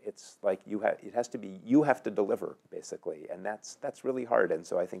individualistic. It's like you have to deliver, basically, and that's really hard. And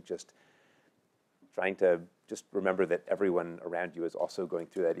so I think just trying to just remember that everyone around you is also going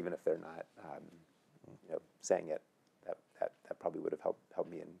through that, even if they're not saying it. That probably would have helped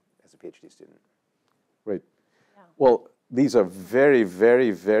me as a PhD student. Great. Yeah. Well, these are very,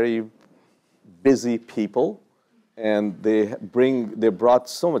 very, very busy people, and they brought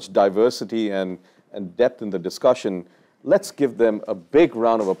so much diversity and depth in the discussion. Let's give them a big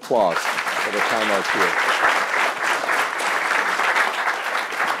round of applause for the time out here.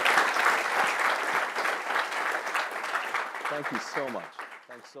 Thank you so much.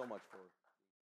 Thanks so much for